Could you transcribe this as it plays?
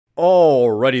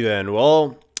Alrighty then,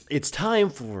 well, it's time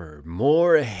for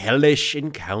more hellish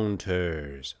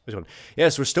encounters. Which one?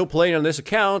 Yes, we're still playing on this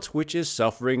account, which is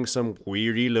suffering some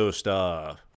weird elo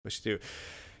stuff. Let's do.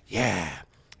 Yeah,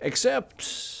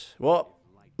 except, well,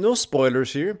 no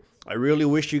spoilers here. I really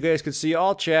wish you guys could see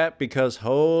all chat because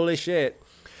holy shit.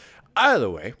 Either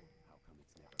way,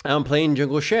 I'm playing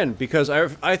Jungle Shen because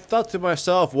I thought to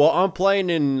myself, well, I'm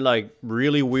playing in like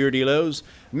really weird elos.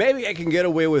 Maybe I can get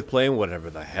away with playing whatever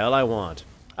the hell I want.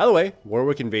 Either way,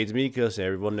 Warwick invades me because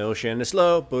everyone knows Shen is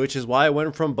slow, which is why I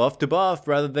went from buff to buff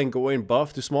rather than going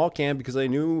buff to small camp because I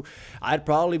knew I'd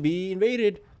probably be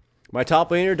invaded. My top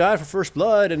laner died for first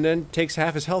blood and then takes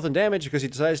half his health and damage because he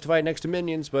decides to fight next to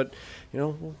minions, but, you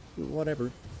know,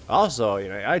 whatever. Also, you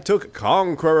know, I took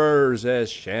Conquerors as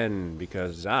Shen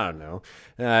because, I don't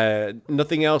know,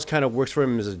 nothing else kind of works for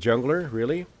him as a jungler,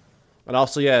 really. And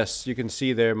also, yes, you can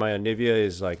see there my Anivia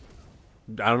is like,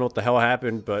 I don't know what the hell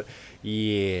happened, but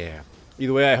yeah.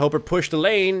 Either way, I help her push the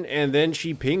lane, and then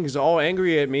she pings all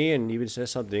angry at me and even says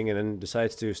something, and then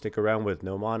decides to stick around with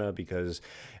no mana because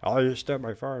I'll just start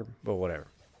my farm. But whatever.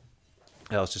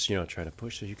 I was just, you know, trying to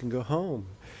push so you can go home.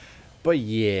 But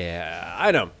yeah,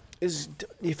 I know.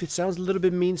 If it sounds a little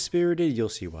bit mean-spirited, you'll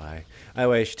see why.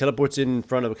 Anyway, she teleports in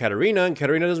front of Katarina, and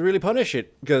Katarina doesn't really punish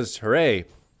it, because hooray.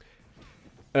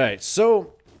 Alright,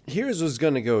 so here's what's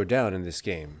gonna go down in this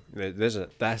game. There's a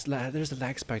lag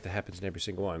spike that happens in every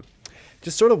single one.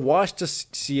 Just sort of watch the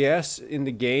CS in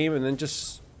the game, and then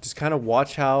just kind of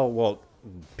watch how, well,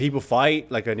 people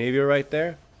fight, like Anivia right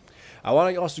there. I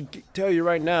want to also tell you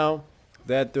right now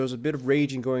that there was a bit of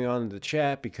raging going on in the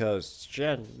chat because,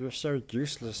 Shen, you're so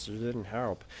useless, you didn't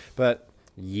help. But,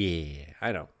 yeah,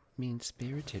 I know.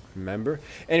 Mean-spirited, remember?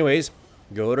 Anyways,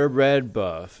 go to red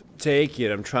buff. Take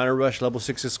it. I'm trying to rush level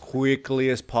 6 as quickly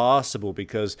as possible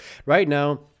because right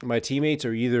now, my teammates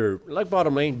are either, like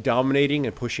bottom lane, dominating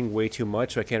and pushing way too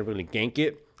much so I can't really gank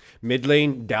it. Mid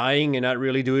lane, dying and not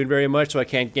really doing very much so I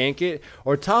can't gank it.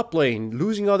 Or top lane,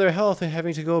 losing all their health and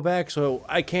having to go back so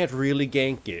I can't really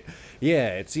gank it. Yeah,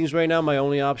 it seems right now my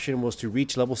only option was to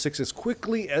reach level 6 as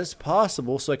quickly as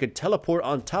possible so I could teleport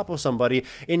on top of somebody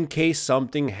in case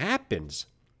something happens.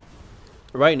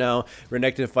 Right now,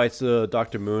 Renekton fights the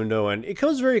Dr. Mundo, and it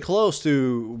comes very close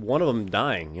to one of them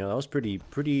dying. You know, that was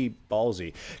pretty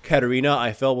ballsy. Katarina,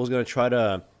 I felt was going to try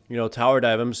to, you know, tower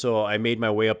dive him, so I made my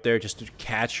way up there just to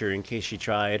catch her in case she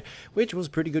tried, which was a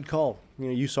pretty good call. You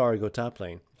know, you saw her go top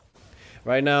lane.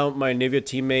 Right now, my Nivea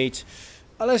teammate,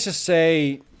 let's just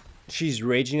say she's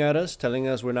raging at us, telling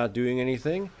us we're not doing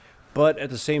anything, but at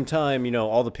the same time, you know,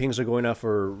 all the pings are going out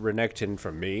for Renekton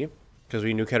from me. Because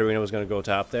we knew Katarina was going to go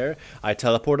top there. I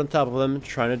teleport on top of them,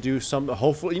 trying to do some,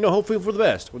 hopefully, you know, hopefully for the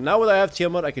best. Well, now that I have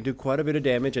Tiamat, I can do quite a bit of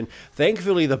damage, and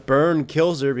thankfully the burn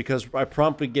kills her because I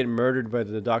promptly get murdered by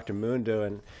the Dr. Mundo,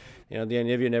 and, you know, the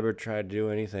Anivia never tried to do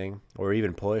anything, or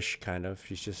even push, kind of.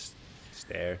 She's just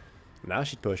there. Now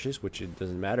she pushes, which it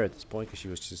doesn't matter at this point because she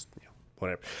was just, you know,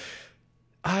 whatever.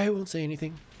 I won't say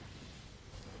anything.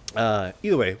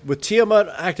 Either way, with Tiamat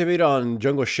activated on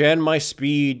Jungle Shen, my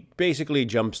speed basically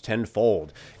jumps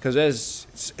tenfold. Because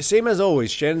same as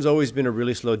always, Shen's always been a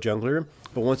really slow jungler.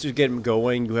 But once you get him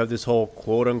going, you have this whole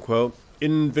quote-unquote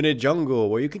infinite jungle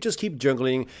where you can just keep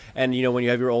jungling and, you know, when you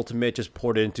have your ultimate, just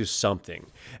port it into something.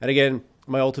 And again,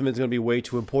 my ultimate is going to be way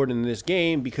too important in this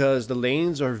game because the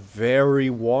lanes are very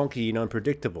wonky and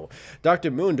unpredictable.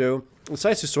 Dr. Mundo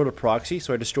decides to sort of proxy,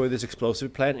 so I destroy this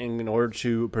explosive plant in order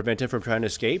to prevent him from trying to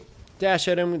escape. Dash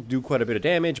at him, do quite a bit of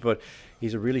damage, but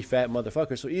he's a really fat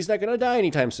motherfucker, so he's not going to die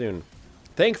anytime soon.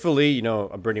 Thankfully, you know,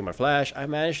 I'm burning my flash, I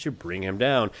managed to bring him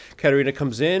down. Katarina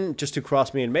comes in just to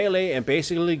cross me in melee and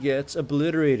basically gets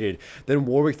obliterated. Then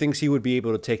Warwick thinks he would be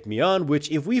able to take me on, which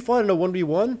if we fought in a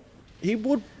 1v1, he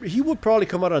would probably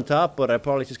come out on top, but I'd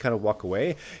probably just kind of walk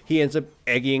away. He ends up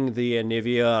egging the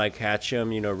Anivia. I catch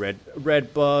him, you know,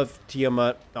 red buff,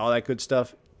 Tiamat, all that good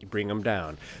stuff. You bring him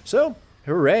down. So,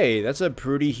 hooray, that's a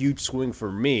pretty huge swing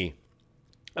for me.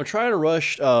 I'm trying to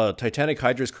rush Titanic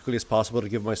Hydra as quickly as possible to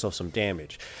give myself some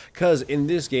damage. Because in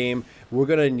this game, we're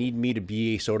going to need me to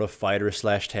be a sort of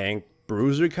fighter/tank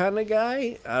bruiser kind of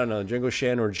guy. I don't know, Jungle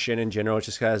Shen or Shen in general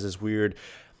just has this weird...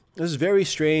 This is very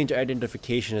strange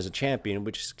identification as a champion,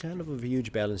 which is kind of a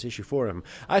huge balance issue for him.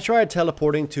 I tried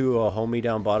teleporting to a homie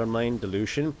down bottom lane,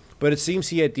 Dilution, but it seems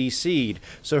he had DC'd,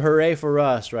 so hooray for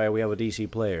us, right? We have a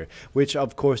DC player, which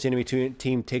of course the enemy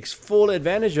team takes full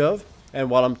advantage of. And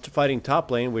while I'm fighting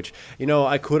top lane, which, you know,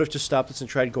 I could have just stopped this and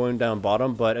tried going down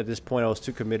bottom, but at this point I was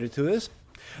too committed to this.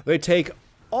 They take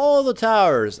all the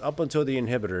towers up until the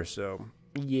inhibitor, so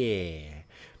yeah.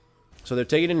 So they're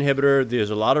taking an inhibitor. There's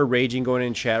a lot of raging going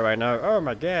in chat right now. Oh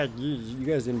my god, you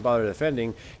guys didn't bother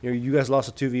defending. You guys lost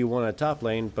a 2v1 at top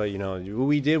lane, but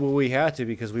we did what we had to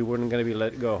because we weren't going to be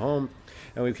let go home.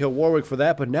 And we killed Warwick for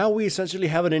that, but now we essentially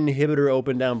have an inhibitor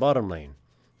open down bottom lane.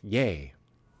 Yay.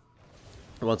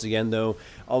 Once again, though,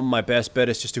 my best bet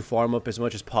is just to farm up as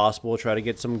much as possible, try to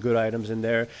get some good items in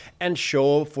there, and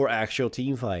show up for actual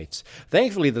team fights.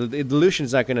 Thankfully, the Lucian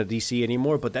is not going to DC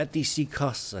anymore, but that DC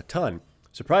costs a ton.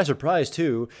 Surprise, surprise,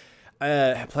 too.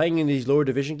 Playing in these lower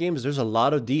division games, there's a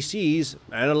lot of DCs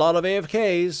and a lot of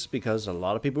AFKs because a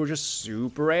lot of people are just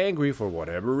super angry for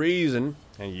whatever reason,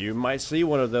 and you might see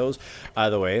one of those.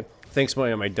 Either way, thanks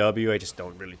to my W, I just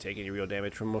don't really take any real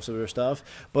damage from most of their stuff.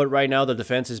 But right now, the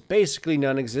defense is basically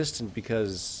non-existent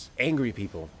because angry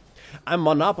people. I'm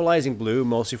monopolizing blue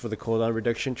mostly for the cooldown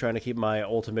reduction, trying to keep my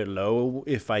ultimate low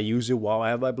if I use it while I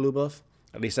have my blue buff.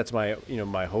 At least that's my,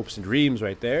 my hopes and dreams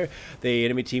right there. The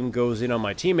enemy team goes in on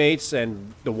my teammates,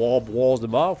 and the wall walls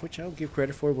them off, which I don't give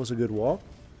credit for. It was a good wall.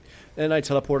 And I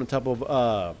teleport on top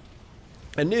of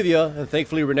Anivia, and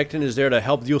thankfully Renekton is there to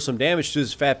help deal some damage to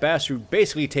this fat bastard who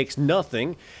basically takes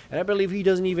nothing. And I believe he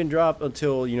doesn't even drop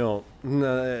until,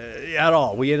 at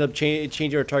all. We end up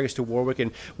changing our targets to Warwick,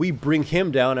 and we bring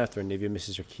him down after Anivia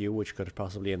misses her Q, which could have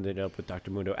possibly ended up with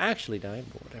Dr. Mundo actually dying,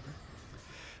 but whatever.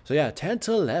 So yeah, 10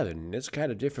 to 11. It's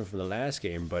kind of different from the last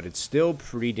game, but it's still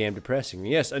pretty damn depressing.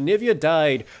 Yes, Anivia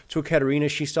died to a Katarina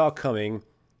she saw coming,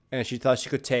 and she thought she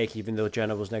could take, even though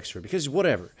Janna was next to her. Because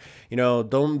whatever,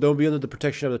 don't be under the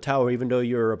protection of the tower, even though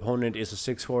your opponent is a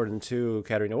 6'4" and 2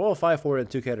 Katarina, well, 5'4" and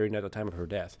 2 Katarina at the time of her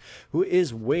death, who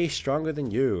is way stronger than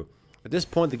you. At this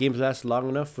point, the game's lasted long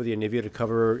enough for the Anivia to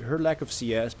cover her lack of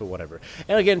CS, but whatever.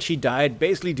 And again, she died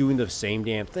basically doing the same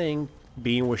damn thing,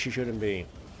 being where she shouldn't be.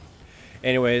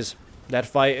 Anyways, that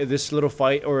fight, this little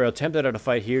fight, or attempt at a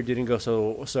fight here didn't go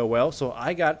so well, so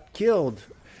I got killed.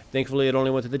 Thankfully, it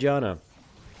only went to the Janna.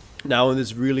 Now, in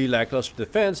this really lackluster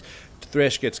defense,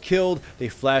 Thresh gets killed, they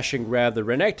flash and grab the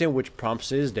Renekton, which prompts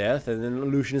his death, and then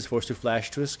Lucian is forced to flash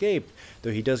to escape.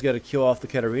 Though he does get a kill off the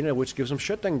Katarina, which gives him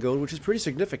shutdown gold, which is pretty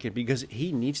significant because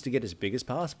he needs to get as big as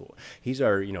possible. He's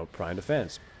our, prime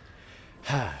defense.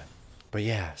 But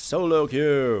yeah, solo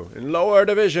queue in lower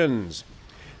divisions.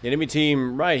 The enemy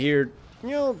team right here,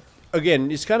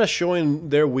 again, it's kind of showing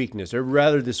their weakness. They're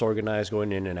rather disorganized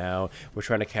going in and out. We're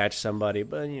trying to catch somebody,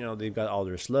 but, they've got all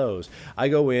their slows. I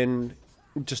go in,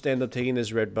 just end up taking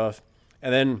this red buff.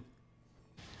 And then,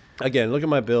 again, look at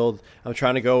my build. I'm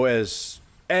trying to go as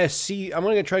C. I'm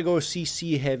going to try to go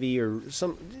CC heavy or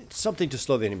something to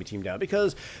slow the enemy team down.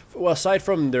 Because, well, aside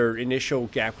from their initial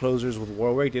gap closers with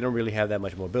Warwick, they don't really have that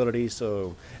much mobility.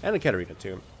 So, and the Katarina,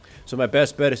 too. So my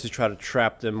best bet is to try to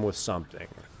trap them with something.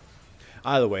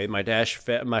 Either way, my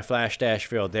flash dash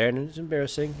failed there, and it's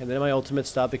embarrassing. And then my ultimate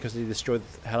stopped because they destroyed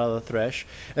the hell out of the Thresh.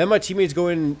 And then my teammates go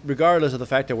in regardless of the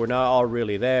fact that we're not all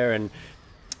really there,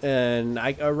 and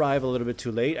I arrive a little bit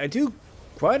too late. I do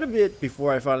quite a bit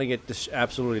before I finally get this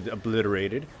absolutely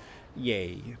obliterated.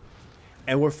 Yay.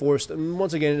 And we're forced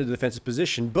once again into the defensive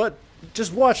position, but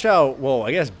just watch how, well,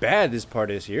 I guess bad this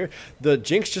part is here. The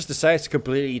Jinx just decides to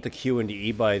completely eat the Q and the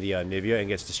E by the Nivea and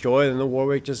gets destroyed, and the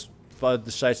Warwick just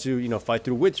decides to, fight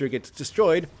through Wither, gets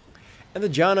destroyed. And the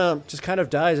Janna just kind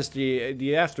of dies as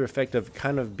the after effect of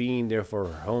kind of being there for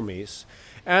her homies.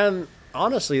 And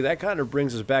honestly, that kind of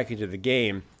brings us back into the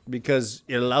game because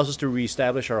it allows us to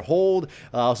reestablish our hold,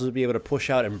 allows us to be able to push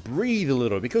out and breathe a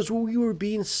little because we were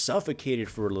being suffocated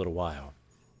for a little while.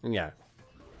 Yeah.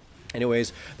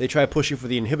 Anyways, they try pushing for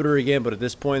the inhibitor again, but at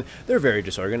this point, they're very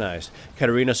disorganized.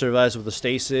 Katarina survives with the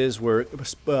stasis. We're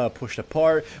pushed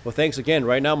apart. Well, thanks again.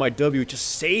 Right now, my W just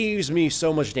saves me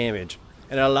so much damage.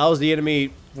 And it allows the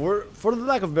enemy, for the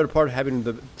lack of a better part, having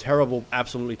the terrible,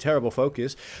 absolutely terrible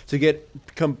focus, to get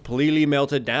completely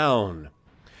melted down.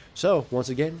 So, once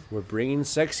again, we're bringing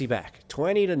Sexy back.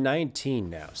 20 to 19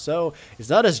 now. So, it's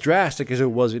not as drastic as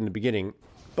it was in the beginning.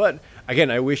 But,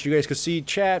 again, I wish you guys could see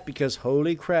chat because,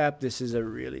 holy crap, this is a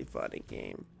really funny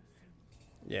game.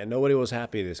 Yeah, nobody was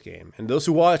happy this game. And those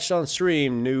who watched on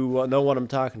stream know what I'm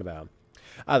talking about.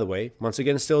 Either way, once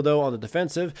again, still though, on the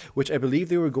defensive, which I believe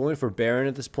they were going for Baron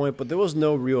at this point, but there was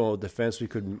no real defense we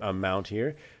could mount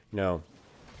here.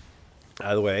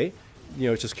 Either way,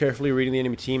 just carefully reading the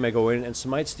enemy team, I go in and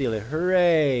Smite steal it.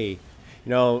 Hooray!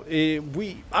 I'm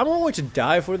going to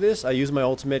die for this. I use my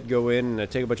ultimate, go in, and I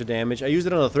take a bunch of damage. I used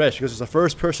it on the Thresh because it's the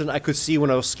first person I could see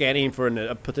when I was scanning for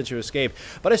a potential escape,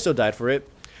 but I still died for it.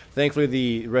 Thankfully,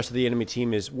 the rest of the enemy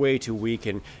team is way too weak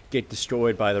and get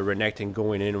destroyed by the Renekton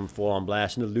going in and full on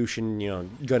blast, and the Lucian,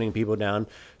 gunning people down.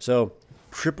 So,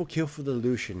 Triple kill for the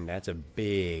Lucian. That's a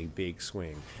big, big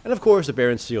swing. And of course, the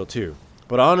Baron Seal too.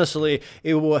 But honestly,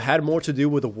 it had more to do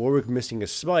with the Warwick missing a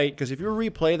smite, because if you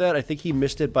replay that, I think he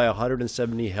missed it by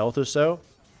 170 health or so.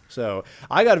 So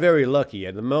I got very lucky.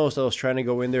 At the most, I was trying to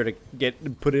go in there to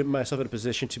put myself in a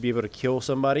position to be able to kill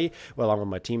somebody while I'm with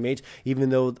my teammates, even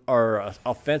though our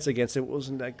offense against it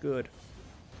wasn't that good.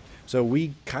 So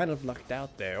we kind of lucked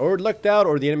out there. Or lucked out,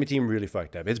 or the enemy team really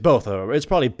fucked up. It's both, however. It's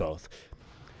probably both.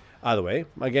 Either way,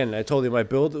 again, I told you my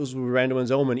build was Randuin's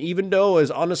Omen. Even though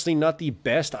it's honestly not the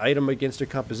best item against their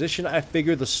composition, I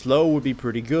figured the slow would be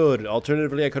pretty good.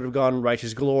 Alternatively, I could have gone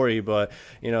Righteous Glory, but,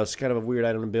 you know, it's kind of a weird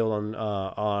item to build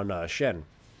on Shen.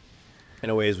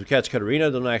 Anyways, we catch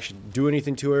Katarina, don't actually do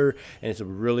anything to her, and it's a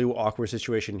really awkward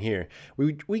situation here.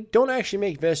 We don't actually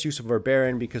make best use of our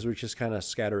Baron because we're just kind of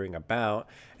scattering about,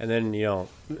 and then, you know,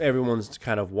 everyone's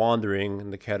kind of wandering,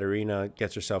 and the Katarina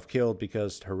gets herself killed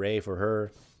because hooray for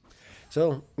her.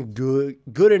 So,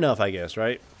 good enough, I guess,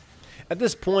 right? At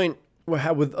this point,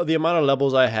 with the amount of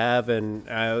levels I have, and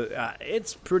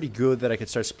it's pretty good that I could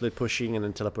start split pushing and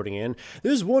then teleporting in.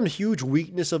 There's one huge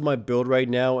weakness of my build right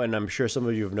now, and I'm sure some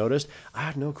of you have noticed. I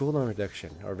have no cooldown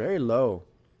reduction, or very low.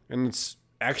 And it's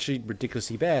actually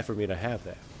ridiculously bad for me to have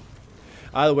that.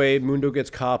 Either way, Mundo gets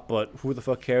caught, but who the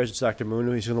fuck cares? It's Dr.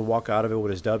 Mundo. He's going to walk out of it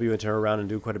with his W and turn around and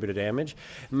do quite a bit of damage.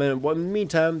 And then, in the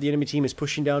meantime, the enemy team is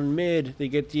pushing down mid. They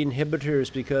get the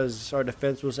inhibitors because our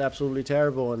defense was absolutely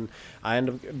terrible, and I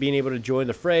ended up being able to join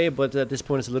the fray, but at this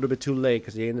point it's a little bit too late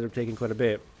because they ended up taking quite a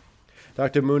bit.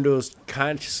 Dr. Mundo's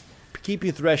kind of just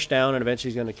keeping Thresh down, and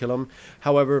eventually he's going to kill him.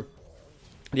 However,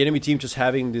 the enemy team just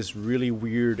having this really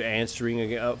weird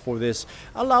answering for this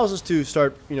allows us to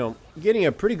start, you know, getting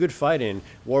a pretty good fight in.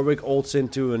 Warwick ults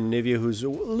into Anivia, who's a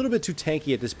little bit too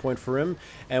tanky at this point for him,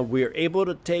 and we're able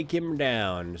to take him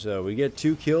down. So we get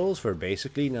 2 kills for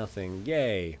basically nothing.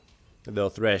 Yay. Though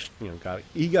Thresh, you know,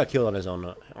 he got killed on his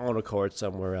own accord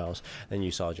somewhere else. Then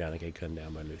you saw Johnny get gunned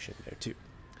down by Lucian there too.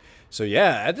 So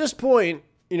yeah, at this point,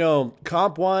 you know,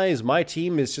 comp-wise, my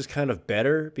team is just kind of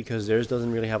better because theirs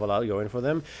doesn't really have a lot going for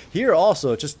them. Here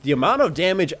also, just the amount of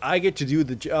damage I get to do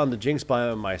on the Jinx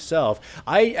by myself.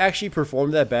 I actually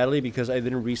performed that badly because I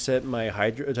didn't reset my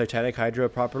Titanic Hydra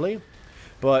properly.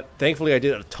 But thankfully I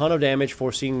did a ton of damage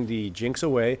forcing the Jinx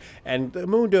away. And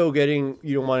Mundo getting,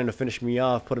 you know, wanting to finish me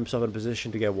off, put himself in a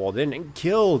position to get walled in and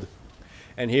killed.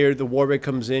 And here the Warwick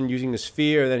comes in using the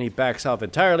sphere, and then he backs off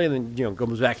entirely, and then, you know,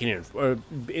 goes back in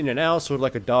and out, sort of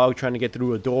like a dog trying to get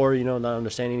through a door, you know, not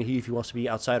understanding if he wants to be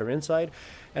outside or inside.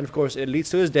 And of course, it leads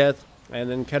to his death,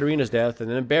 and then Katarina's death, and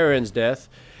then Baron's death,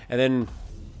 and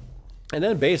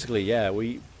then basically, yeah,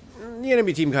 the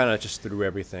enemy team kind of just threw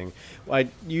everything.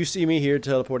 You see me here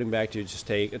teleporting back to just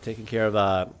taking care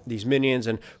of these minions,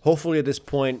 and hopefully at this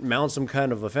point mount some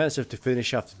kind of offensive to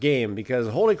finish off the game, because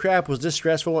holy crap, was this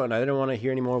stressful, and I didn't want to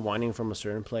hear any more whining from a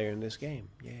certain player in this game.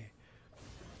 Yeah.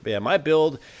 But yeah, my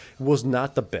build was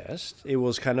not the best. It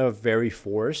was kind of very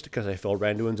forced because I felt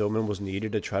Randuin's Omen was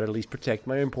needed to try to at least protect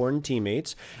my important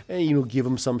teammates and, you know, give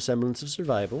them some semblance of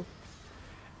survival.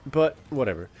 But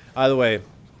whatever. Either way,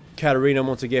 Katarina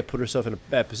once again put herself in a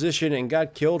bad position and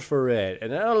got killed for it,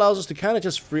 and that allows us to kind of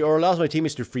just allows my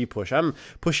teammates to free push. I'm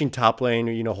pushing top lane,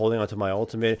 you know, holding onto my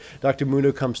ultimate. Dr.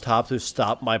 Mundo comes top to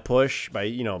stop my push by,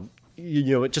 you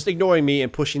know, just ignoring me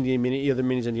and pushing the other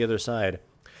minions on the other side.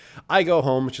 I go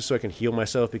home just so I can heal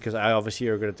myself because I obviously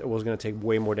was gonna take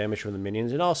way more damage from the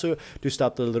minions, and also to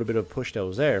stop the little bit of push that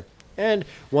was there. And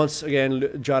once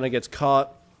again, Johnny gets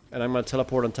caught, and I'm gonna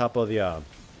teleport on top of the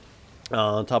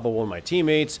on top of one of my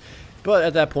teammates, but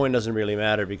at that point it doesn't really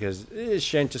matter because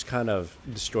Shen just kind of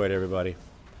destroyed everybody.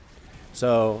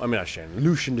 So, I mean, not Shen,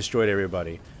 Lucian destroyed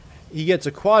everybody. He gets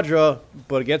a Quadra,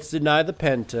 but gets denied the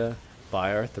Penta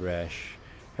by our Thresh.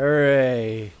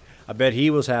 Hooray! I bet he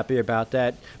was happy about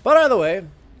that. But either way,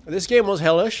 this game was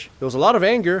hellish. There was a lot of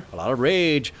anger, a lot of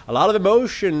rage, a lot of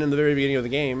emotion in the very beginning of the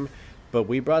game, but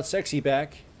we brought Sexy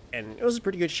back, and it was a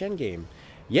pretty good Shen game.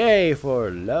 Yay for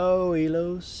low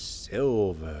elo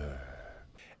silver.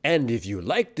 And if you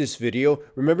liked this video,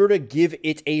 remember to give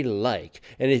it a like.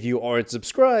 And if you aren't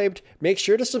subscribed, make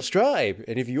sure to subscribe.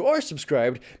 And if you are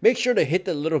subscribed, make sure to hit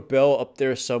the little bell up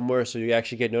there somewhere so you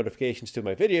actually get notifications to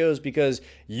my videos, because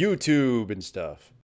YouTube and stuff.